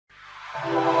Runway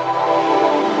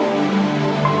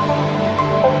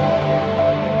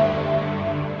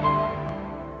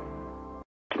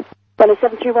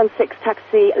 7316,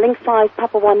 taxi, link 5,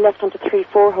 Papa 1, left onto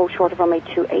 34, hold short of runway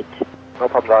 28. No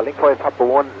problem at all. Link 5, Papa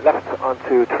 1, left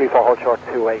onto 34, hold short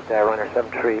 28 there, runner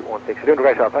 7316. You're doing a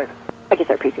great job, thanks. Thank you,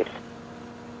 sir, appreciate it.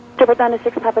 Double Dana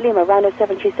 6 Papa Lima, Rhino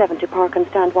 737 to park on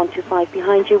stand 125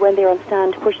 behind you. When they're on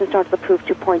stand, push and start to approved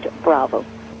to Point Bravo.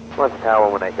 Once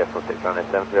Tower 118.6, runner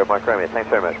 70, Mike Romeo. Thanks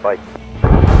very much, bye.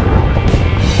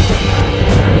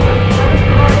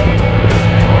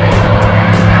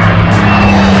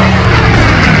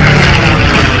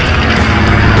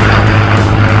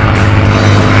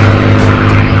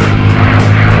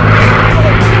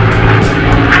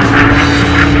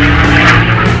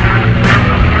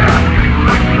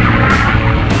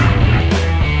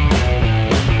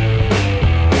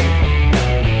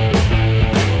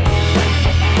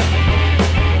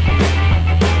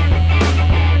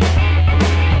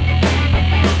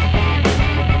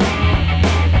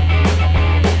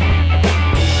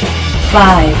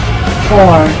 Five,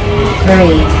 4, 3,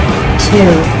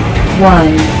 2,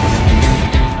 1.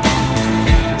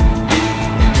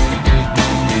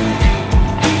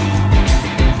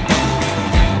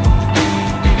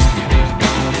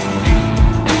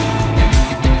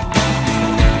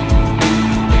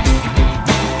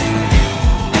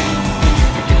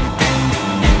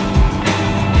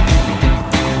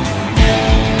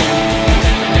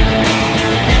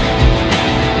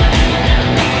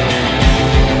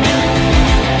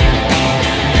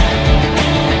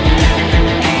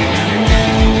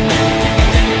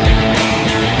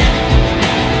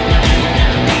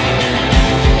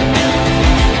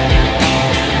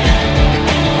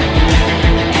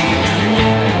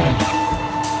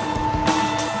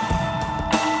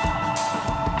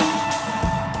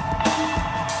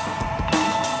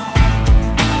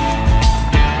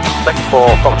 Link 4,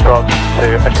 Foxtrot to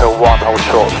Echo 1, hold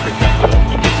short, 3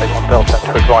 on Delta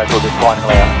to advise will be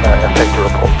finally a safety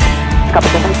report. Copy,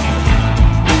 sir.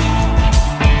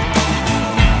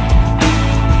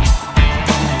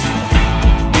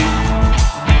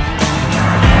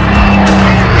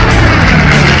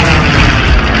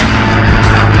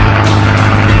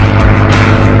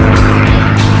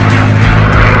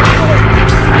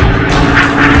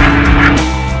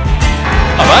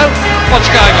 What's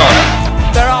going on?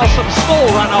 There are some small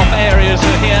runoff areas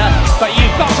here, but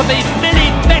you've got to be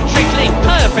millimetrically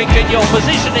perfect in your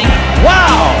positioning.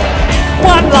 Wow!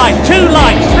 1 light, 2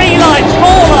 lights, 3 lights,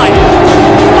 4 lights,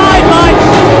 5 lights.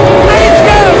 Let's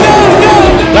go, go,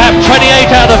 go! Lap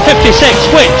 28 out of 56,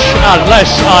 which,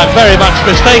 unless I'm very much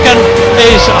mistaken,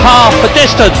 is half the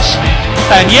distance.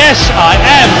 And yes, I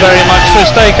am very much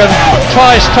mistaken.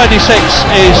 Twice 26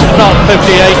 is not 58.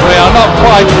 We are not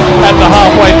quite at the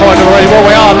halfway point already. Well,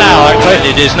 we are now, actually.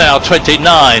 It is now 29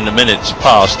 minutes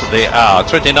past the hour.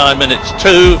 29 minutes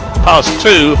past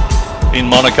 2 in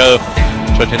Monaco.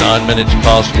 29 minutes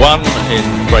past 1 in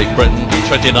Great Britain.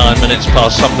 29 minutes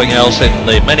past something else in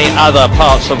the many other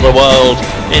parts of the world.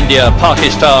 India,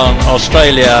 Pakistan,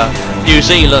 Australia, New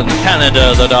Zealand,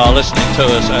 Canada that are listening to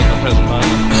us at the present moment.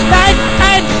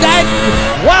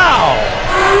 Wow!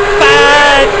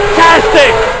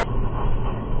 Fantastic!